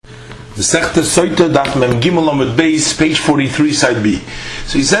The Sechta Soita Daf Mem Gimel Amud Beis, page 43, side B.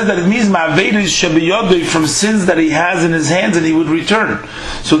 So he says that it means Ma'averis Shebiyodoi, from sins that he has in his hands and he would return.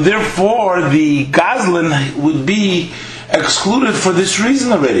 So therefore the Gazlan would be excluded for this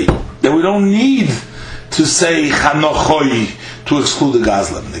reason already. That we don't need to say Chanochoi to exclude the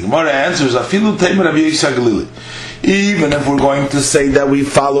Gazlan. The Gemara answers, Afilu Teimer Rabbi Yisrael Galili. Even if we're going to say that we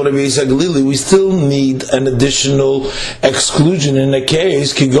follow Rabbi Yisrael Galili, we still need an additional exclusion in a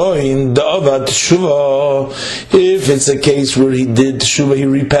case, Kigoin, Da'avad Teshuvah. If it's a case where he did Teshuvah, he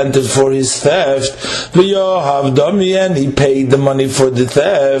repented for his theft, V'yohav Dami, and he paid the money for the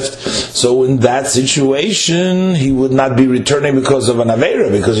theft. So in that situation, he would not be returning because of an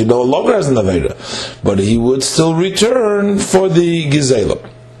Aveira, because he no longer has an Aveira. But he would still return for the Gizela,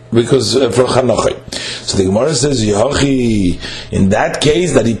 because for Chanochai. So the Gemara says, Yehochi, in that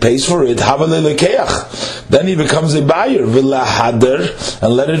case that he pays for it, then he becomes a buyer, and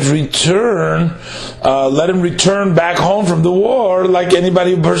let him return back home from the war like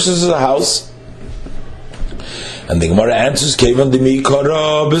anybody who purchases a house. And the Gemara answers,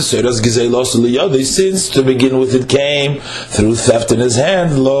 since to begin with it came through theft in his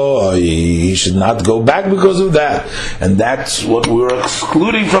hand, he should not go back because of that. And that's what we're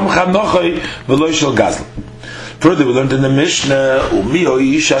excluding from Chanochai v'lo shel Gazlan. Further, we learned in the Mishnah, who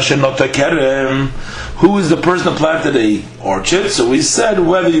is the person that planted a orchard? So we said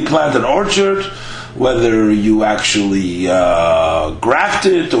whether you plant an orchard, whether you actually graft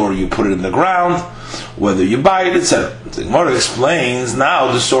it or you put it in the ground, whether you buy it, etc. The Gemara explains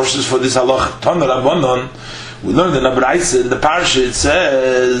now the sources for this halacha. Tana Rabbanon, we learned in Abraisa, in the parasha, it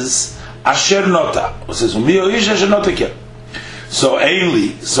says Asher Nota. It says Umiyoish Asher Nota Ker. So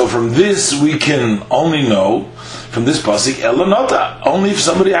from this we can only know from this pasuk Ela Nota, only if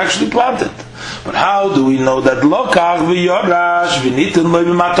somebody actually planted. But how do we know that Lokach v'yorash v'nitin lo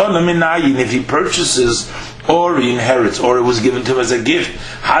b'matona minayin, if he purchases or he inherits, or it was given to him as a gift?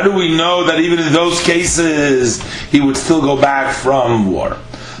 How do we know that even in those cases he would still go back from war?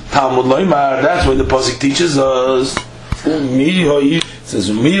 Talmud Loimar, that's why the pasuk teaches us. It says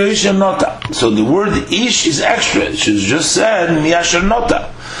Umiyoish Nota. So the word ish is extra. It should just said Miyasher Nota.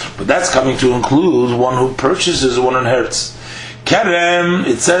 But that's coming to include one who purchases, one who inherits. Kerem,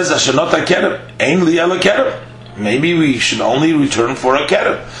 it says Ashanota Kerem, Ein li ela Kerem. Maybe we should only return for a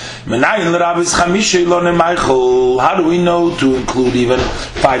Kerem. How do we know to include even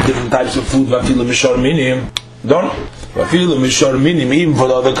 5 different types of food? Vafilu mishor minim. Don't. Vafilu mishor minim, even for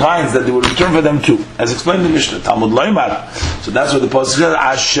the other kinds that they would return for them too. As explained in the Mishnah, Talmud Loimar. So that's what the pasuk says.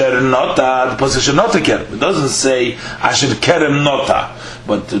 Asher nota. The pasuk Asher nota Kerem. It doesn't say Asher Kerem nota,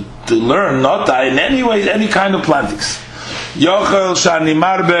 but to learn nota in any way, any kind of plantings. Maybe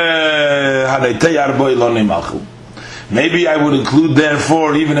I would include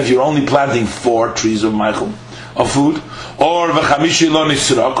therefore, even if you're only planting 4 trees of Michael, of food, or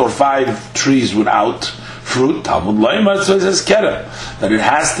 5 trees without fruit, Talmud Loimar says Kerem, that it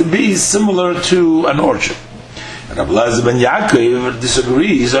has to be similar to an orchard. And Rabbi Elazar ben Yaakov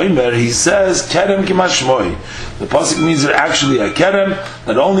disagrees. He says Kerem kimashmoi. The pasuk means they're actually a Kerem,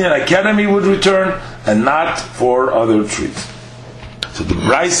 that only an Kerem he would return, and not for other trees. So the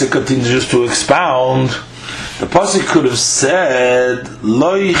Braisa continues to expound. The pasuk could have said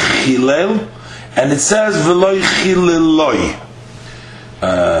Loi Chilel, and it says V'loi Chileloi.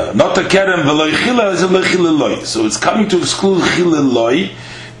 Not a Kerem V'loi Chilel, it's a Loi Chileloi. So it's coming to exclude Chileloi.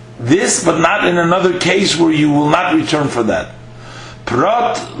 This, but not in another case where you will not return for that.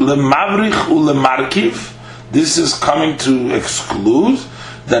 Prat lemavrich ulemarkiv. This is coming to exclude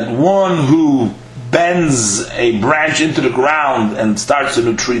that one who bends a branch into the ground and starts a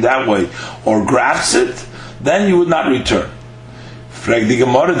new tree that way, or grafts it, then you would not return. The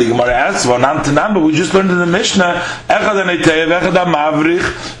Gemara asks, but we just learned in the Mishnah that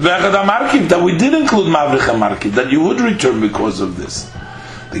we did include mavrich and markiv, that you would return because of this.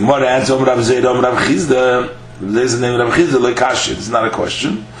 The Gemara answers, Rav Zera, Rav Chizda. There's the name Rav Chizda, Lekashit. It's not a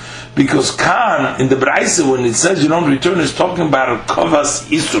question. Because Khan, in the Braisa, when it says you don't return, is talking about a Kovas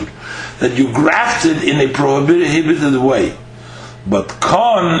Isur, that you grafted in a prohibited way. But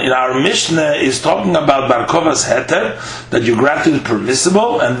Khan, in our Mishnah, is talking about Bar Kovas Heter, that you grafted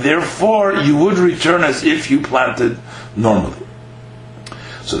permissible, and therefore you would return as if you planted normally.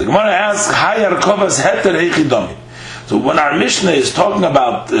 So the Gemara asks, Hayar Kovas Heter Heichidomi. So when our Mishnah is talking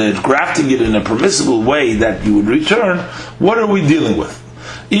about grafting it in a permissible way that you would return, what are we dealing with?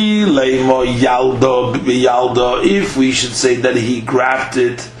 If we should say that he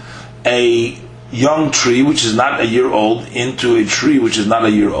grafted a young tree which is not a year old into a tree which is not a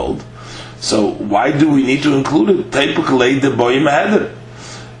year old, so why do we need to include it?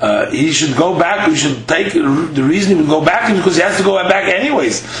 he should go back. We should take the reason he would go back is because he has to go back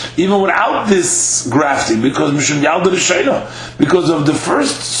anyways, even without this grafting, because because of the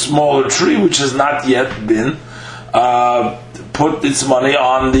first smaller tree which has not yet been put its money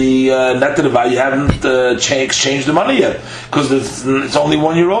on the net to the value. You haven't exchanged the money yet because it's only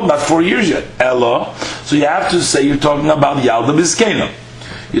 1 year old, not 4 years yet. Ella, so you have to say you're talking about Yalda Biskena.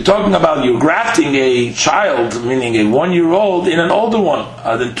 You're talking about you're grafting a child, meaning a 1 year old, in an older one,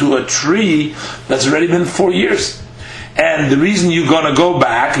 to a tree that's already been 4 years. And the reason you're going to go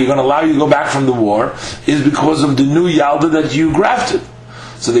back, you're going to allow you to go back from the war, is because of the new Yalda that you grafted.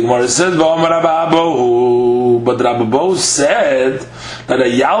 So the Gemara says, but Rabbo said that a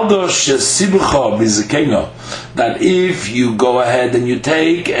Yalda shesibcha bizekena, that if you go ahead and you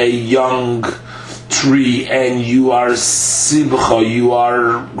take a young tree and you are sibcha, you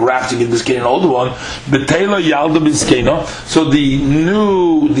are grafting in this case an older one, betela Yalda bizekena, so the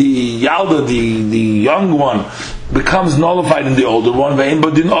Yalda, the young one, becomes nullified in the older one, and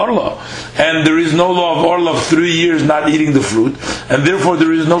there is no law of orla of 3 years not eating the fruit, and therefore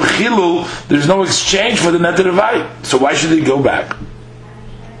there is no chilul, there is no exchange for the neterevai. So why should he go back?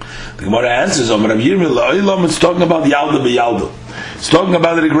 The Gemara answers, it's talking about Yalda b'Yalda. It's talking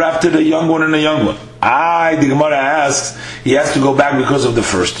about that he grafted a young one and a young one. The Gemara asks, he has to go back because of the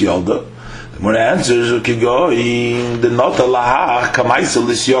first Yalda. The Gemara answers,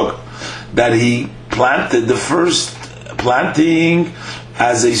 that he planted the first planting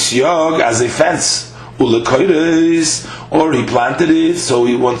as a siyog, as a fence, or he planted it so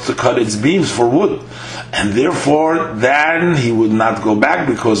he wants to cut its beams for wood, and therefore then he would not go back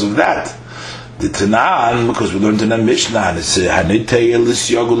because of that. The Tanan, because we learned in the Mishnah, it's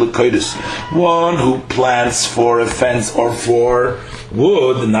one who plants for a fence or for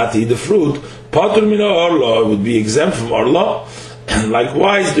wood and not to eat the fruit, patur min ha'orla, would be exempt from orla. And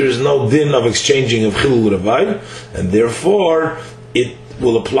likewise, there is no din of exchanging of chilul revai, and therefore it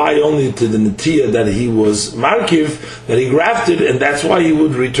will apply only to the netiyah that he was markiv, that he grafted, and that's why he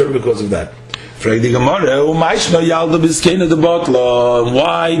would return because of that. Why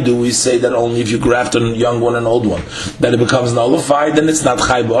do we say that only if you graft a young one and old one that it becomes nullified, then it's not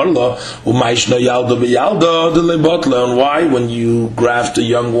chay b'orla? And why, when you graft a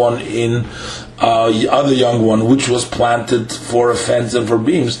young one in other young one which was planted for a fence and for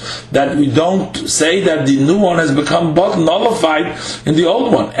beams, that we don't say that the new one has become nullified in the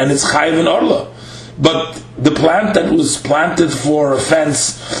old one and it's chayiv and orla? But the plant that was planted for a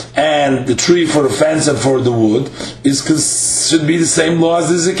fence and the tree for a fence and for the wood should be the same law as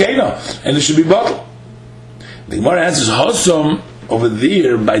the zekena, and it should be bottled. The Gemara answers, Hosom over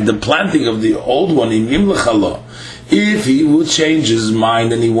there by the planting of the old one in Imlechala. If he would change his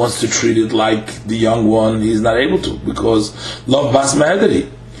mind and he wants to treat it like the young one, he's not able to, because love bas mehederi.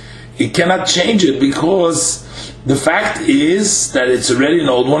 He cannot change it because the fact is that it's already an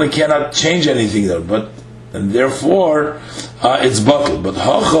old one. He cannot change anything there, and therefore it's bottled. But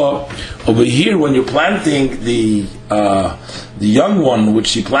hacha over here, when you're planting the young one,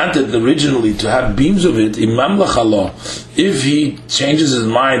 which he planted originally to have beams of it, imam lachala, if he changes his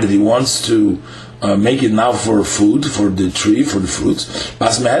mind that he wants to make it now for food, for the tree, for the fruits,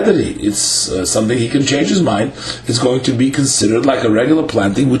 bas mehederi, it's something he can change his mind. It's going to be considered like a regular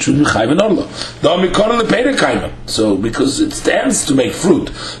planting, which would be chayv and orla. So because it stands to make fruit,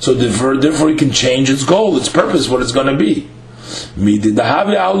 so therefore he can change its goal, its purpose, what it's going to be.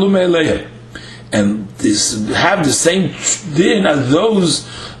 And this have the same din as those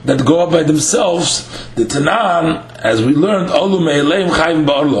that go up by themselves. The Tanan, as we learned,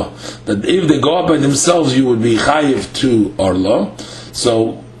 that if they go up by themselves, you would be chayiv to orla.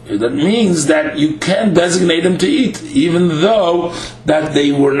 So that means that you can designate them to eat, even though that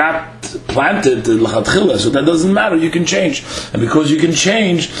they were not planted l'chatchila. So that doesn't matter. You can change, and because you can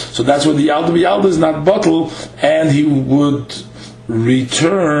change, so that's why the Yalda b'Yalda is not bottle, and he would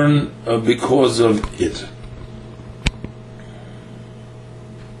return because of it.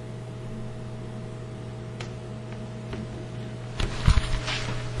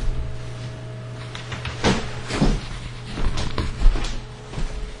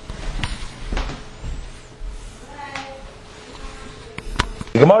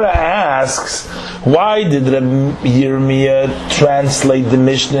 Gemara asks, why did Rabbi Yirmiyah translate the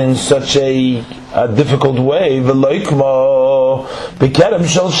Mishnah in such a difficult way? Why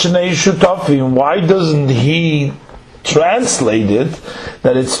doesn't he translate it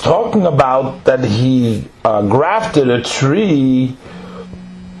that it's talking about that he grafted a tree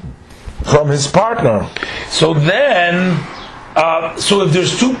from his partner? So then So if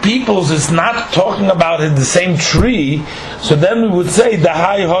there's two peoples, it's not talking about the same tree. So then we would say the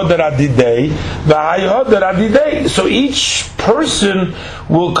Hai Hodar Adidei, the Hai Hodar Adidei. So each person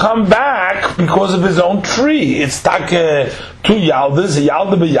will come back because of his own tree. It's take two Yaldas, a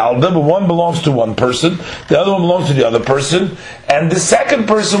Yalda be Yalda, but one belongs to one person, the other one belongs to the other person, and the second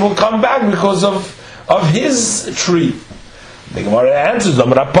person will come back because of his tree. The Gemara answers, says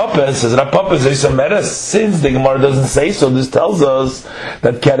Rapapa, since the Gemara doesn't say so, this tells us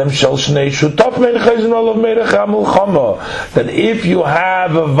that Kerem Shel Shnei Shutaf Meichayzin Olav Meirecham Mulchama, that if you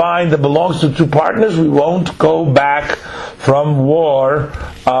have a vine that belongs to two partners, we won't go back from war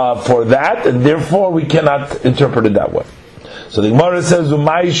for that, and therefore we cannot interpret it that way. So the Gemara says,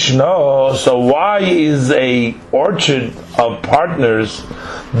 so why is a orchard of partners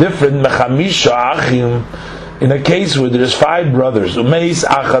different mechamisha achim in a case where there's 5 brothers, umeis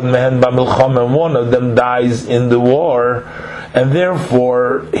achad mehen b'milchama, and one of them dies in the war, and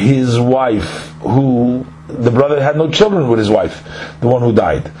therefore his wife, who the brother had no children with his wife, the one who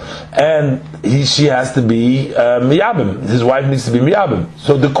died, and she has to be miyabim. His wife needs to be miyabim.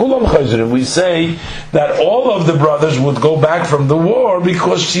 So the kulam chayzrim, we say that all of the brothers would go back from the war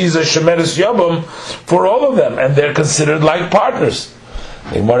because she's a shemeres yabam for all of them, and they're considered like partners.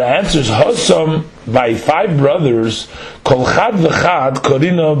 The Gemara answers, Hosam, by 5 brothers, Kol Chad V'Chad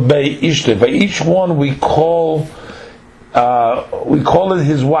Korina Bei Ishte. By each one we call it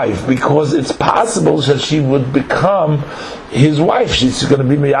his wife, because it's possible that she would become his wife. She's going to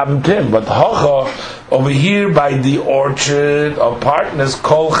be Miyabim Tim. But Hocha, over here by the orchard of partners,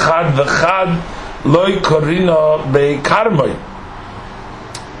 Kol Chad V'Chad Loi Korina Bei Karmoi.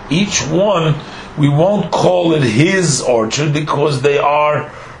 Each one, we won't call it his orchard because they are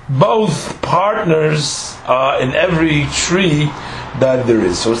both partners in every tree that there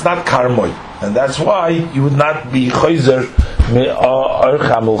is. So it's not karmoy, and that's why you would not be chayzer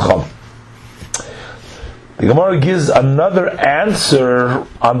me'archa mulcham. The Gemara gives another answer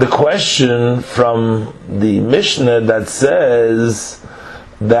on the question from the Mishnah that says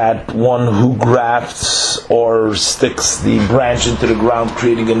that one who grafts or sticks the branch into the ground,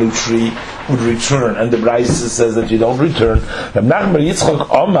 creating a new tree, would return, and the Brisa says that you don't return. Reb Nachman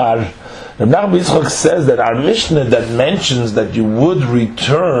Yitzchak says that our Mishnah that mentions that you would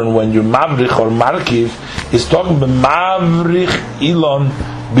return when you're mavrich or markiv is talking about mavrich ilon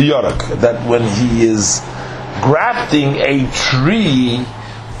biyorak, that when he is grafting a tree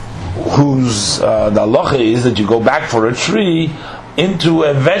whose the halacha is that you go back for a tree into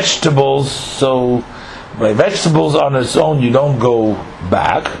a vegetable. So by vegetables on its own you don't go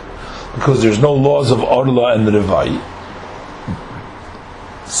back because there's no laws of orla and revai.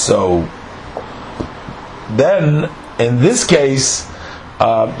 So then in this case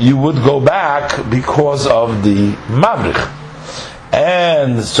you would go back because of the mavrich.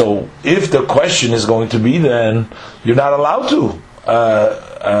 And so if the question is going to be, then you're not allowed to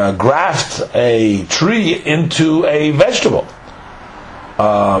graft a tree into a vegetable.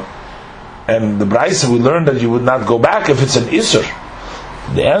 And the Brisa, we learned that you would not go back if it's an Isser.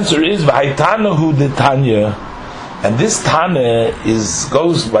 The answer is V'haitanahu de Tanya, and this Tana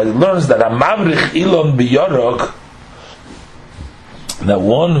learns that a Mavrich Ilon Biyorok, that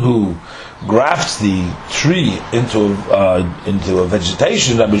one who grafts the tree into a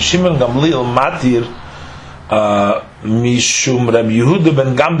vegetation, Rabbi Shimon Gamliel Matir Mishum Rabbi Yehuda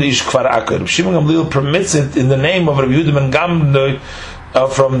ben Gamda Ish Kfar Akar. Rabbi Shimon Gamliel permits it in the name of Rabbi Yehuda ben Gamda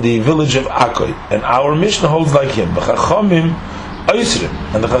from the village of Akoy, and our Mishnah holds like him. B'chachamim oisrim,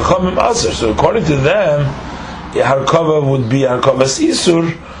 and the chachamim aser. So according to them, harkava would be harkavas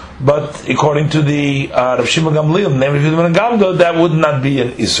isur, but according to the Rav Shimon Gamliel, name Rav Yehuda ben Gamda, that would not be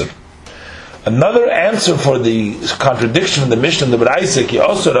an isur. Another answer for the contradiction in the Mishnah in the Brayse, he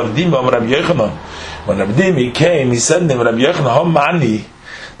also Rav Dima Rav Yochanan. When Rav Dima came, he said to Rav Yochanan, Homani,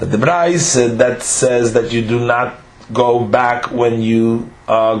 that the Brayse that says that you do not go back when you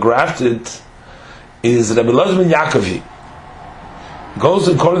graft it is Rabbi Elazar ben Yaakov. Goes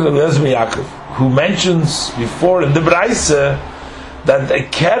according to Rabbi Elazar ben Yaakov, who mentions before in the Brayse that a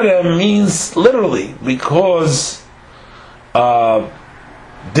kerem means literally, because did Rabbi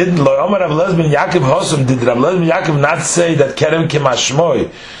Elazar ben Yaakov Hosam, did Rabbi Elazar ben Yaakov not say that kerem kemashmoy,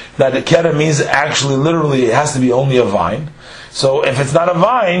 that a kerem means actually literally it has to be only a vine? So if it's not a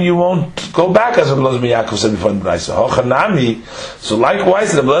vine, you won't go back, as Rabbi Elazar ben Yaakov said before in the Brayse. So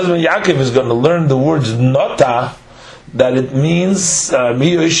likewise, Rabbi Elazar ben Yaakov is going to learn the words nota, that it means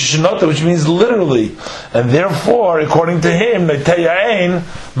which means literally, and therefore, according to him,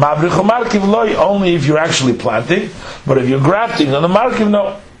 only if you're actually planting, but if you're grafting on the markiv,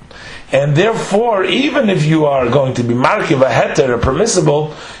 no. and therefore, even if you are going to be markiv a heter,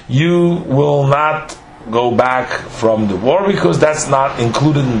 permissible, you will not go back from the war because that's not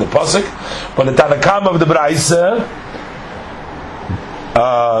included in the pasuk. But the Tanakam of the Braisa,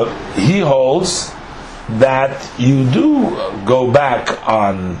 he holds that you do go back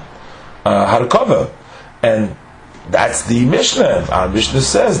on Harkova, and that's the Mishnah. Our Mishnah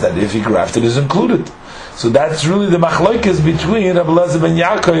says that if he grafted is included. So that's really the machlokes between Rabbi Elazar ben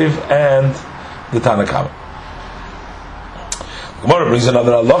Yaakov and the Tanakam. Gemara brings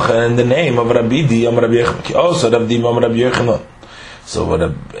another halacha in the name of Rabbi Di Rabbi Yochanan. Also Rabbi Di Rabbi Yochanan. So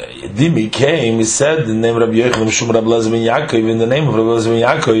when Dimi came, he said in the name of Rabbi Yochanan, Mishum Rabbi Elazar ben Yaakov, in the name of Rabbi Elazar ben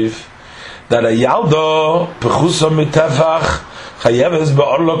Yaakov, that a yaldo pechusa mitefach chayeves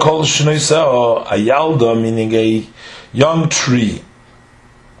be'orlo kol shnoiseo. A yaldo meaning a young tree,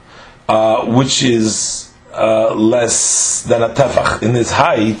 which is less than a tefach in its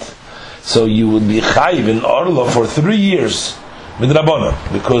height, so you would be chayiv in orlo for 3 years midrabona,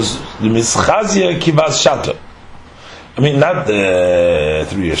 because the mischazia kivas shato. I mean, not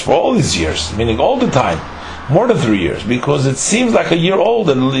 3 years, for all these years, meaning all the time, more than 3 years, because it seems like a year old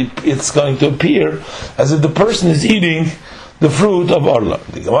and it's going to appear as if the person is eating the fruit of orlo.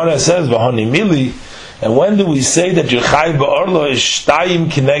 The Gemara says v'honi mili. And when do we say that your chayv ba'orlo is shtayim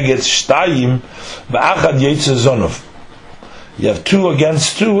kineged shtayim v'achad yetze zonov? You have 2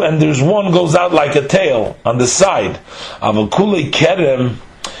 against 2, and there's one goes out like a tail on the side. Avakule kerem.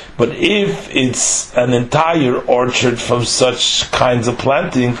 But if it's an entire orchard from such kinds of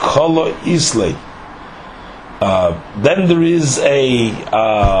planting, kolo islay, then there is a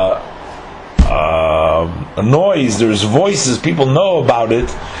noise, there's voices, people know about it,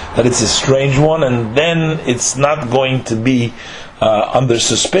 that it's a strange one, and then it's not going to be under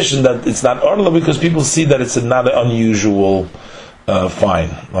suspicion that it's not orla, because people see that it's not an unusual fine.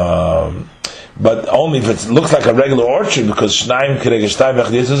 But only if it looks like a regular orchard, because shnaim keregesh shtayim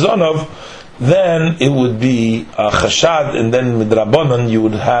v'achad yetze zonov, then it would be chashad, and then midrabanan you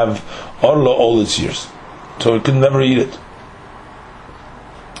would have orla all its years, so it could never eat it.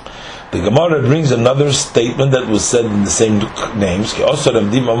 The Gemara brings another statement that was said in the same names. Also, Rabbi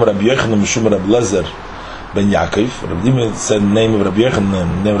Dima Rabbi Yochanan Mishum Rabbi Elazar ben Yaakov. Rabbi Dima said the name of Rabbi Yochanan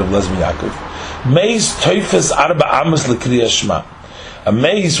and the name of Rabbi Elazar ben Yaakov. Meis toifes arba amas l'kriya Shema. A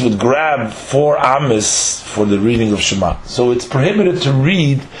mace would grab 4 amas for the reading of Shema. So it's prohibited to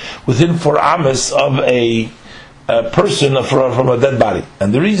read within 4 amas of a person from a dead body.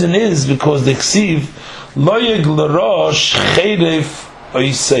 And the reason is because the ksiv loyeg l'rosh cheiref.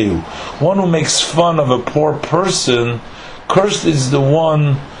 One who makes fun of a poor person, cursed is the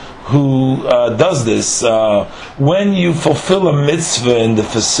one who does this. When you fulfill a mitzvah in the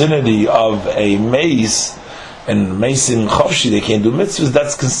vicinity of a mace, and mace in chavshi, they can't do mitzvahs,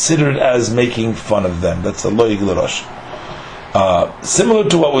 that's considered as making fun of them. That's a loyig l'rosh. Similar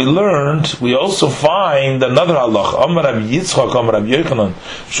to what we learned, we also find another halach. Amar Rabbi Yitzchak, Amar Rabbi Yochanan,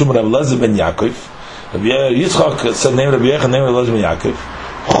 Shum Rabbi Elazar ben Yaakov. Rabbi Yitzchak said name Rabbi Yochanan, name Rabbi Elazar ben Yaakov.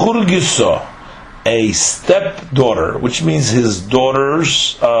 Churgiso, a stepdaughter, which means his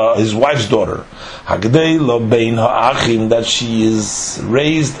daughter's, his wife's daughter. Hagdei lo bein ha'achim, that she is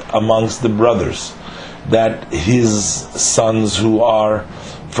raised amongst the brothers, that his sons who are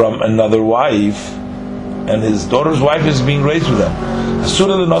from another wife, and his daughter's wife is being raised with them.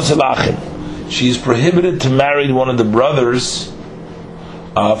 Asura l'nosel achim, she is prohibited to marry one of the brothers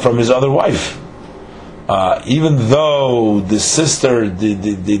from his other wife. Even though the sister,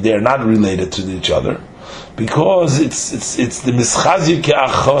 they are not related to each other, because it's the mischazi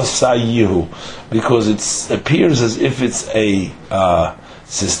ke'achosayihu, because it appears as if it's a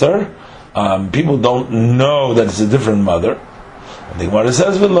sister. People don't know that it's a different mother. And the Gemara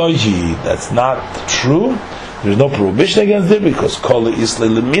says v'lohi, that's not true. There's no prohibition against it, because kol islay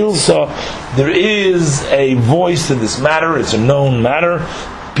lemilsa, there is a voice to this matter. It's a known matter.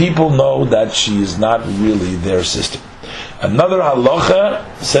 People know that she is not really their sister. Another halacha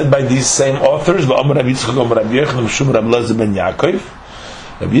said by these same authors, Rabbi Yitzchak, Rabbi Yochanan, Mishum Rabbi Elazar ben Yaakov.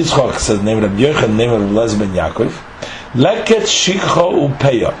 Rabbi Yitzchak says the name of Rabbi Yochanan, the name of Rabbi Elazar ben Yaakov. Leket shikha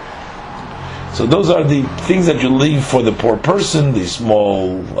upeya. So those are the things that you leave for the poor person, the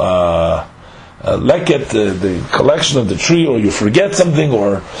small leket, the collection of the tree, or you forget something,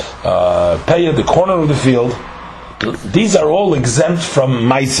 or peya, the corner of the field. These are all exempt from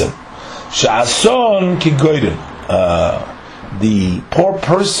Maisa. Sha'ason kigoyden. The poor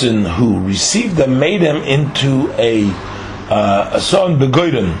person who received them made them into a son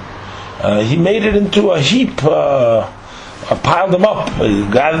begoyden. He made it into a heap, piled them up,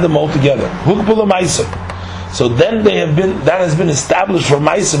 gathered them all together. Hukbula Maisa. So then that has been established for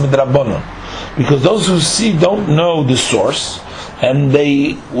Ma'aseh Midrabanan, because those who see don't know the source, and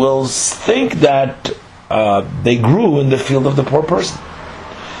they will think that they grew in the field of the poor person.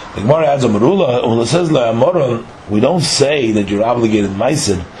 The Gemara adds a Marula, Ula says La'amoron, we don't say that you're obligated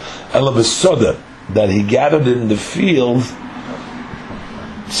Ma'aseh, Ela B'soda, that he gathered it in the field,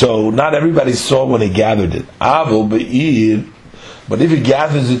 so not everybody saw when he gathered it. Avol Be'ir, but if he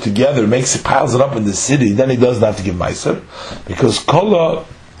gathers it together, piles it up in the city, then he doesn't have to give Ma'aseh, because Kola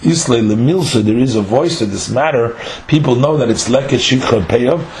Islay Lemilsa, there is a voice to this matter. People know that it's Leket Shikha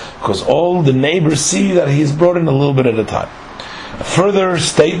Peyav, because all the neighbors see that he's brought in a little bit at a time. A further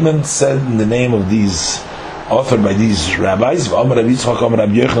statement said in the name of these, authored by these rabbis,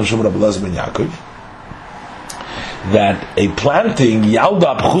 that a planting,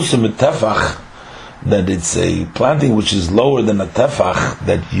 Yalda Abchusim Tefach, that it's a planting which is lower than a tefach,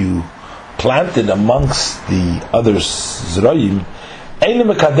 that you planted amongst the other zroim,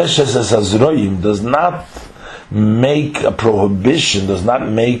 does not make a prohibition, does not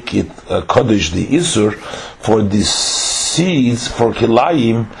make it a kodesh the isur for the seeds for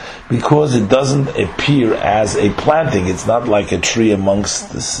kilayim, because it doesn't appear as a planting. It's not like a tree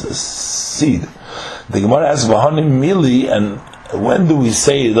amongst the seed. The Gemara asks v'hanim mili, and when do we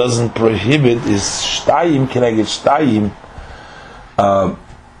say it doesn't prohibit? Is shtayim keneged shtayim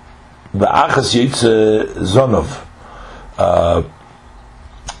v'achas yitze zonov,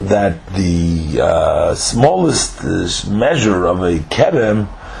 that the smallest measure of a kerem,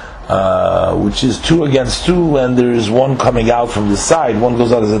 which is 2 against 2, and there is one coming out from the side, one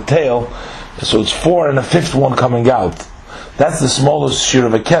goes out as a tail, so it's 4 and a fifth one coming out. That's the smallest share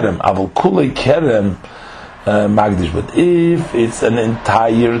of a kerem. Avol kulei kerem magdish. But if it's an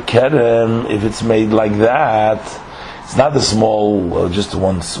entire kerem, if it's made like that, it's not a small, just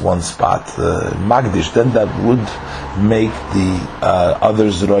one spot, magdish, then that would make the other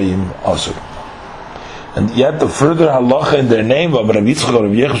zroim also. And yet the further halacha in their name of Rabbi Yitzchak,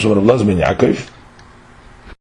 Rabbi Yechus, Rabbi Elazar ben Yaakov,